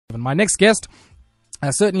My next guest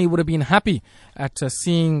certainly would have been happy at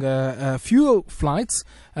seeing a few flights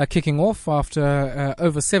kicking off after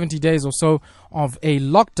over 70 days or so of a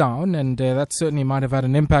lockdown, and that certainly might have had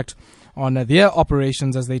an impact on their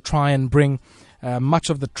operations as they try and bring much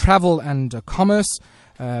of the travel and commerce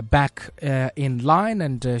back in line.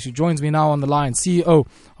 And she joins me now on the line, CEO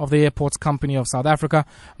of the Airports Company of South Africa,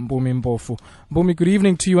 Mpumi Mpofu. Mpumi, good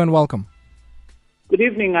evening to you and welcome. Good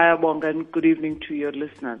evening, Ayabonga, and good evening to your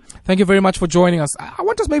listeners. Thank you very much for joining us. I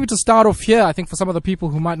want us maybe to start off here, I think, for some of the people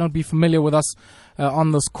who might not be familiar with us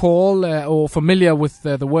on this call or familiar with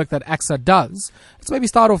the work that ACSA does. Let's maybe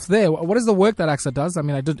start off there. What is the work that ACSA does? I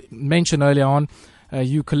mean, I did mention earlier on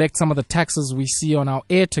you collect some of the taxes we see on our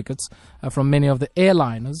air tickets from many of the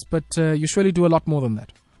airliners, but you surely do a lot more than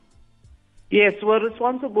that. Yes, we're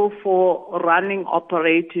responsible for running,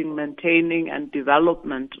 operating, maintaining, and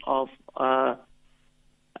development of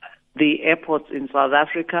the airports in South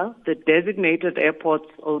Africa. The designated airports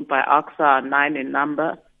owned by ACSA are 9 in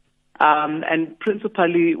number, and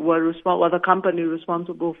principally we're the company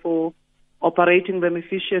responsible for operating them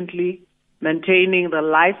efficiently, maintaining the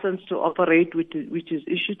license to operate which is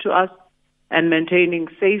issued to us, and maintaining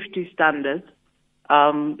safety standards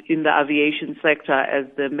in the aviation sector as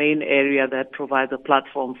the main area that provides a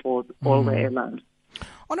platform for all the airlines.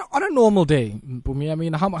 On a normal day, Mpumi, I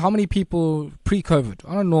mean, how many people pre-COVID,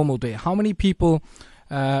 on a normal day, how many people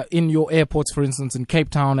in your airports, for instance, in Cape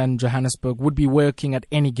Town and Johannesburg, would be working at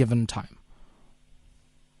any given time?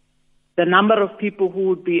 The number of people who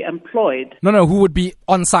would be employed? No, who would be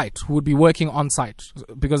on site, who would be working on site?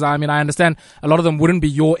 Because, I mean, I understand a lot of them wouldn't be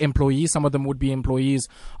your employees. Some of them would be employees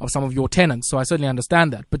of some of your tenants. So I certainly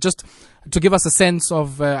understand that. But just to give us a sense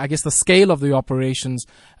of, I guess, the scale of the operations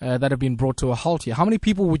that have been brought to a halt here, how many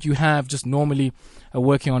people would you have just normally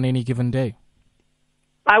working on any given day?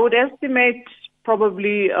 I would estimate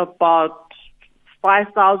probably about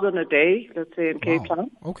 5,000 a day, let's say, in Cape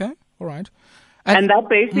Town. Okay, all right. And that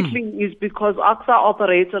basically is because ACSA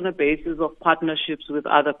operates on a basis of partnerships with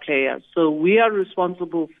other players. So we are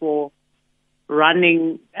responsible for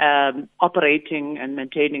running, operating and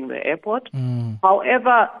maintaining the airport.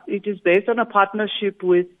 However, it is based on a partnership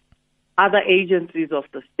with other agencies of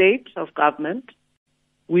the state, of government,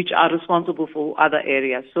 which are responsible for other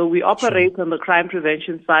areas. So we operate on the crime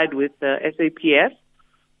prevention side with the SAPS,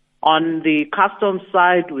 on the customs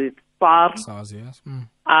side with SARS, yes.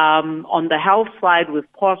 On the health side with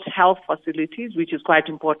port health facilities, which is quite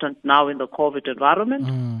important now in the COVID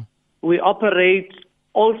environment. We operate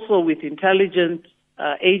also with intelligence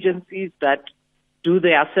agencies that do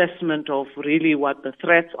the assessment of really what the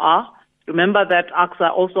threats are. Remember that ACSA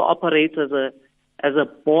also operates as a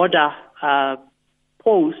border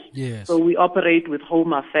post. Yes. So we operate with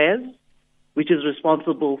Home Affairs, which is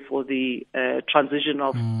responsible for the transition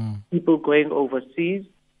of people going overseas.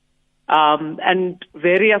 And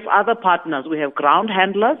various other partners. We have ground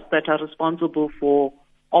handlers that are responsible for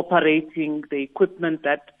operating the equipment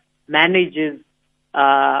that manages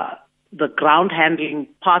the ground handling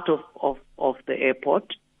part of the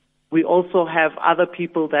airport. We also have other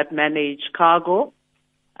people that manage cargo.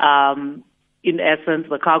 In essence,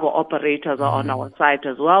 the cargo operators are on our site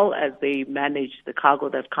as well as they manage the cargo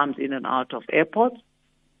that comes in and out of airports.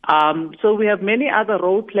 So we have many other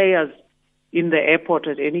role players in the airport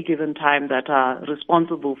at any given time that are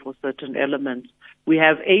responsible for certain elements. We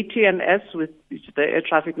have ATNS, which is the Air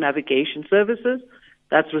Traffic Navigation Services,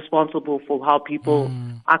 that's responsible for how people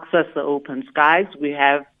access the open skies. We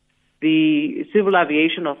have the Civil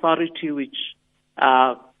Aviation Authority, which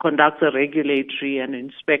conducts a regulatory and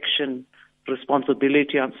inspection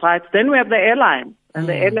responsibility on sites. Then we have the airlines, and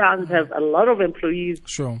the airlines have a lot of employees.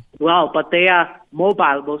 Sure. Well, but they are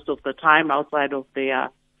mobile most of the time outside of their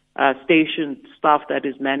station staff that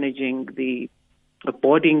is managing the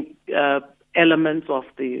boarding elements of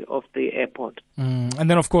the airport. And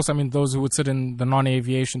then, of course, I mean, those who would sit in the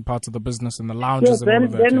non-aviation parts of the business and the lounges.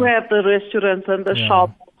 Yes, then we have the restaurants and the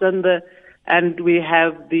shops and we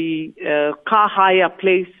have the car hire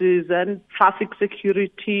places and traffic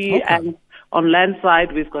security and on land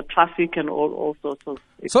side, we've got traffic and all sorts of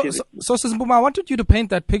activities. So Mpumi, I wanted you to paint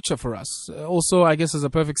that picture for us. Also, I guess as a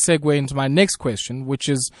perfect segue into my next question, which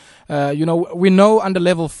is, we know under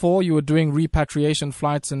level 4 you were doing repatriation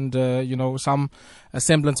flights and, some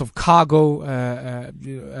semblance of cargo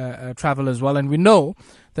travel as well. And we know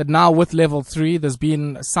that now with level 3, there's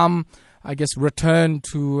been some, I guess, return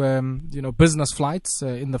to, business flights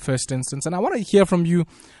in the first instance. And I want to hear from you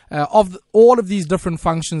of all of these different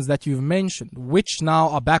functions that you've mentioned, which now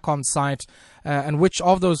are back on site and which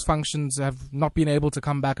of those functions have not been able to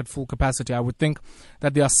come back at full capacity. I would think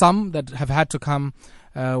that there are some that have had to come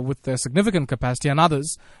with significant capacity, and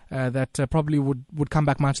others that probably would come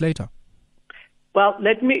back much later? Well,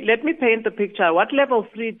 let me paint the picture. What level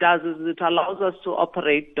 3 does is it allows us to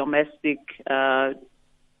operate domestic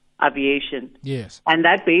aviation. Yes. And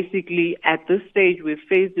that basically, at this stage, we've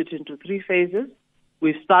phased it into 3 phases.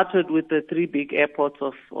 We've started with the 3 big airports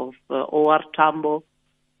of OR Tambo,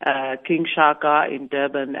 King Shaka in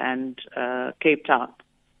Durban, and Cape Town.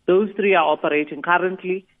 Those 3 are operating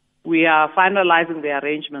currently. We are finalizing the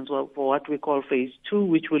arrangements for what we call phase 2,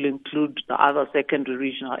 which will include the other secondary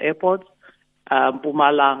regional airports,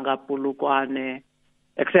 Mpumalanga, Polokwane,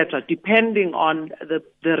 etc., depending on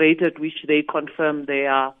the rate at which they confirm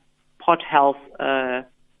their port health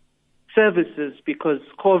services, because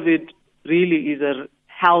COVID really is a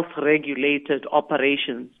health-regulated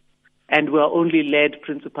operations, and we're only led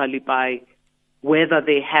principally by whether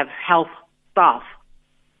they have health staff.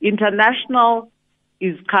 International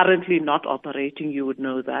is currently not operating, you would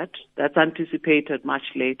know that. That's anticipated much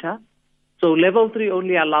later. So level 3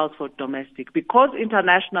 only allows for domestic. Because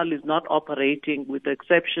international is not operating, with the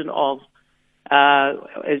exception of,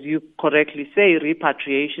 as you correctly say,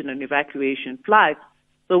 repatriation and evacuation flights,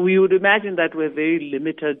 so we would imagine that we're very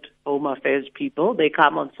limited home affairs people. They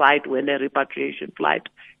come on site when a repatriation flight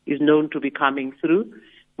is known to be coming through.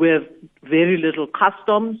 We have very little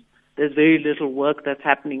customs. There's very little work that's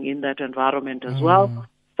happening in that environment as well.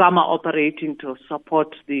 Some are operating to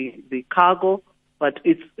support the cargo, but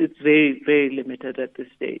it's very, very limited at this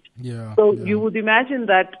stage. So you would imagine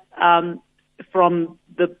that from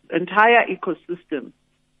the entire ecosystem,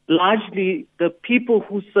 largely the people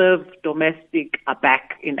who serve domestic are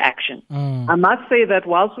back in action. I must say that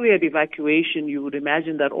whilst we had evacuation, you would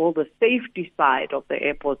imagine that all the safety side of the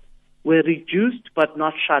airports were reduced but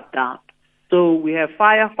not shut down. So we have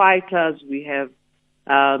firefighters, we have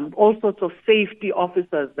all sorts of safety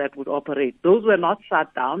officers that would operate. Those were not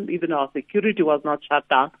shut down. Even our security was not shut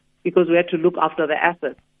down because we had to look after the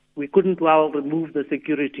assets. We couldn't remove the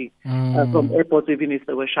security from airports even if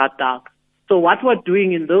they were shut down. So what we're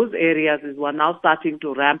doing in those areas is we're now starting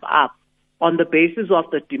to ramp up on the basis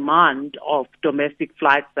of the demand of domestic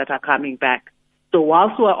flights that are coming back. So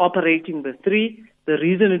whilst we're operating the 3, the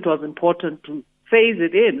reason it was important to phase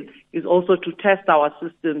it in is also to test our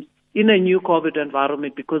systems in a new COVID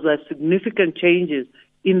environment, because there are significant changes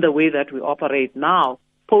in the way that we operate now,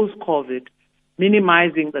 post-COVID,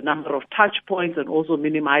 minimizing the number of touch points and also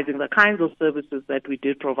minimizing the kinds of services that we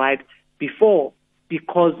did provide before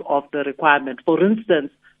because of the requirement. For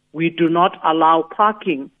instance, we do not allow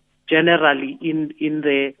parking generally in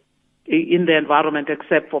the environment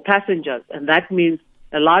except for passengers, and that means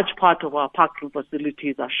a large part of our parking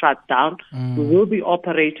facilities are shut down. We will be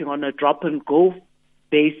operating on a drop-and-go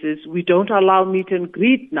basis. We don't allow meet and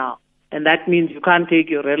greet now, and that means you can't take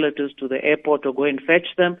your relatives to the airport or go and fetch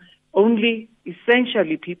them. Only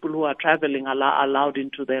essentially people who are traveling are allowed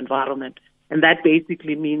into the environment, and that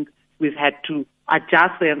basically means we've had to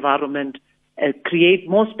adjust the environment, create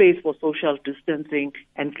more space for social distancing,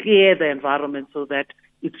 and clear the environment so that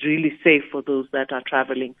it's really safe for those that are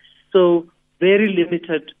traveling. So very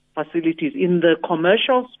limited facilities. In the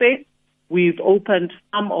commercial space, we've opened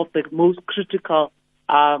some of the most critical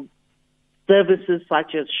services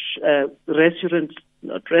such as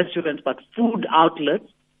not restaurants, but food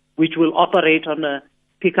outlets, which will operate on a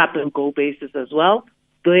pick-up-and-go basis as well.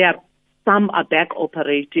 Some are back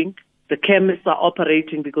operating. The chemists are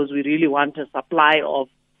operating because we really want a supply of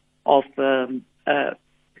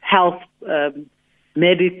health,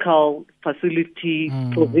 medical facility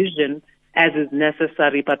provision as is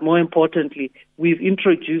necessary. But more importantly, we've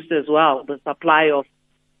introduced as well the supply of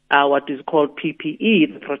what is called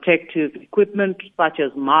PPE, the protective equipment such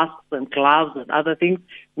as masks and gloves and other things.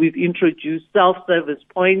 We've introduced self-service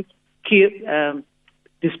points,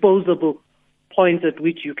 disposable points at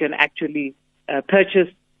which you can actually purchase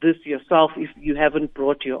this yourself if you haven't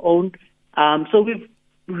brought your own. So we've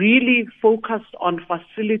really focused on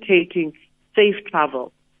facilitating safe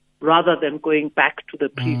travel rather than going back to the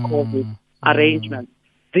pre-COVID arrangements.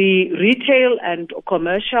 The retail and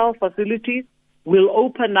commercial facilities will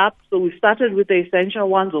open up. So we started with the essential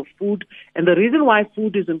ones of food. And the reason why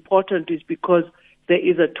food is important is because there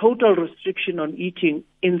is a total restriction on eating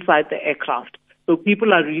inside the aircraft. So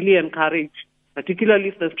people are really encouraged, particularly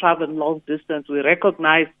if they've traveled long distance. We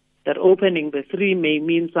recognize that opening the 3 may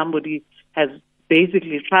mean somebody has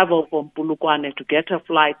basically traveled from Polokwane to get a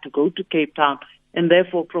flight to go to Cape Town, and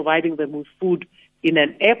therefore providing them with food in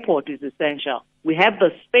an airport is essential. We have the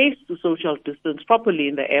space to social distance properly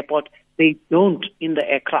in the airport. They don't in the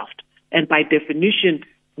aircraft. And by definition,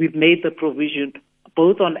 we've made the provision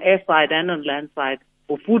both on air side and on land side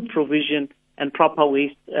for food provision and proper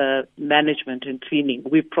waste management and cleaning.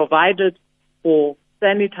 We provided for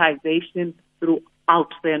sanitization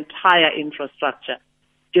throughout the entire infrastructure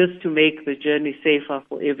just to make the journey safer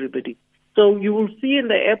for everybody. So you will see in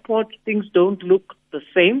the airport things don't look the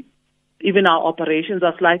same. Even our operations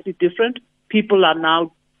are slightly different. People are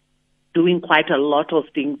now doing quite a lot of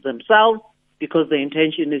things themselves because the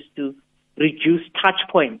intention is to reduce touch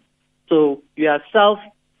points. So you are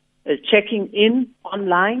checking in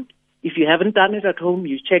online. If you haven't done it at home,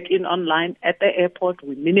 you check in online. At the airport,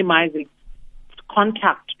 we're minimizing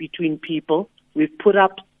contact between people. We've put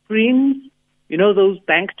up screens, you know, those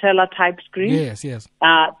bank teller type screens. Yes.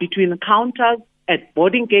 Between the counters at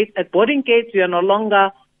boarding gates. At boarding gates, you are no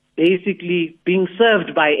longer basically being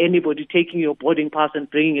served by anybody taking your boarding pass and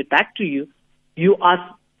bringing it back to you. You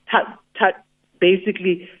are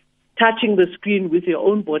basically touching the screen with your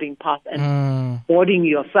own boarding pass and boarding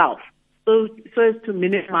yourself. So as to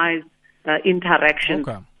minimize interaction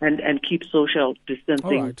and keep social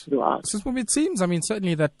distancing throughout. So it seems,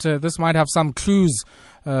 certainly that this might have some clues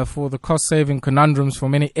for the cost-saving conundrums for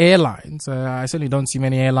many airlines. I certainly don't see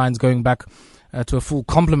many airlines going back to a full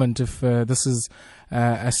complement if this is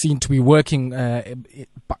seen to be working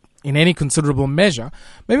in any considerable measure.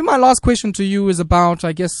 Maybe my last question to you is about,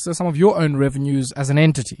 I guess, some of your own revenues as an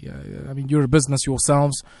entity. You're a business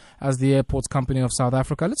yourselves as the Airports Company of South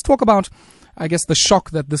Africa. Let's talk about, I guess, the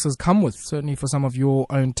shock that this has come with, certainly for some of your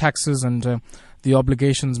own taxes and the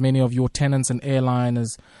obligations many of your tenants and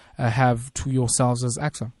airliners have to yourselves as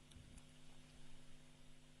ACSA.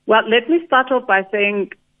 Well, let me start off by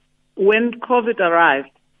saying when COVID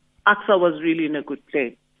arrived, ACSA was really in a good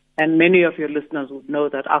place. And many of your listeners would know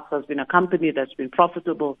that ACSA has been a company that's been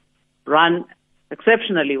profitable, run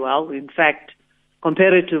exceptionally well. In fact,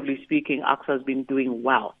 comparatively speaking, ACSA has been doing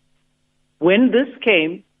well. When this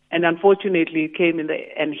came, and unfortunately it came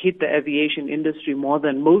and hit the aviation industry more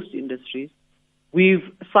than most industries, we've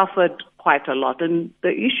suffered quite a lot. And the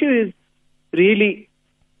issue is really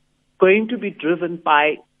going to be driven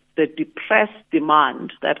by the depressed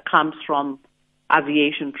demand that comes from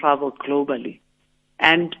aviation travel globally.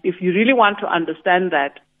 And if you really want to understand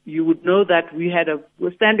that, you would know that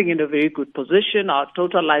we're standing in a very good position. Our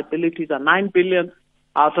total liabilities are 9 billion.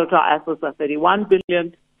 Our total assets are 31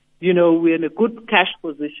 billion. You know, we're in a good cash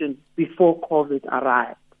position before COVID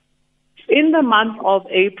arrived. In the month of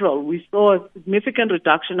April, we saw a significant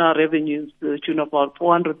reduction in our revenues to the tune of about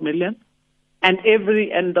 400 million, and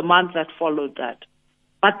the month that followed that.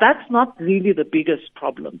 But that's not really the biggest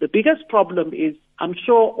problem. The biggest problem is, I'm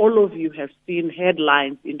sure all of you have seen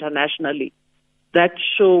headlines internationally that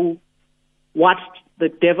show what the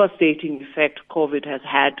devastating effect COVID has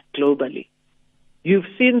had globally. You've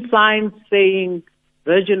seen signs saying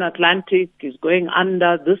Virgin Atlantic is going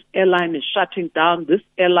under, this airline is shutting down, this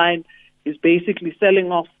airline is basically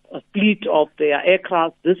selling off a fleet of their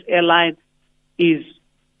aircraft, this airline is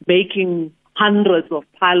making hundreds of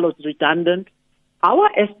pilots redundant.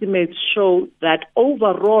 Our estimates show that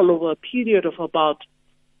overall, over a period of about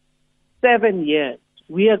 7 years,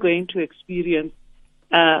 we are going to experience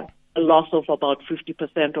a loss of about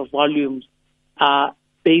 50% of volumes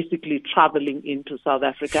basically traveling into South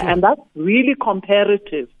Africa. Sure. And that's really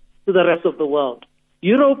comparative to the rest of the world.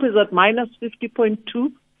 Europe is at minus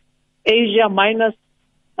 50.2, Asia minus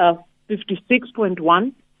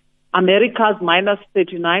 56.1, America's minus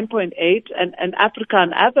 39.8, and Africa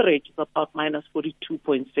on average is about minus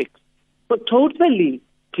 42.6. So totally,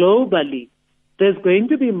 globally, there's going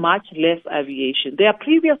to be much less aviation. There are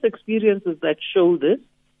previous experiences that show this,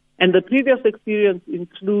 and the previous experience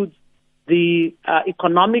includes the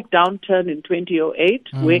economic downturn in 2008,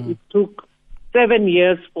 where it took 7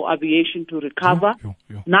 years for aviation to recover.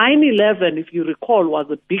 9/11, if you recall, was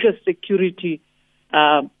the biggest security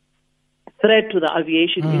threat to the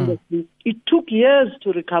aviation industry. It took years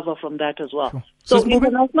to recover from that as well. Sure. So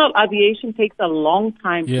international aviation takes a long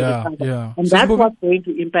time to recover. And that's what's going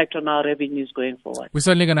to impact on our revenues going forward. We're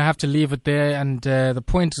certainly going to have to leave it there. And the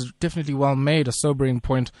point is definitely well made, a sobering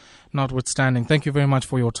point notwithstanding. Thank you very much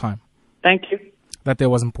for your time. Thank you. That there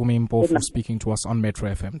was Mpumi Mpofu speaking to us on Metro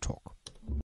FM Talk.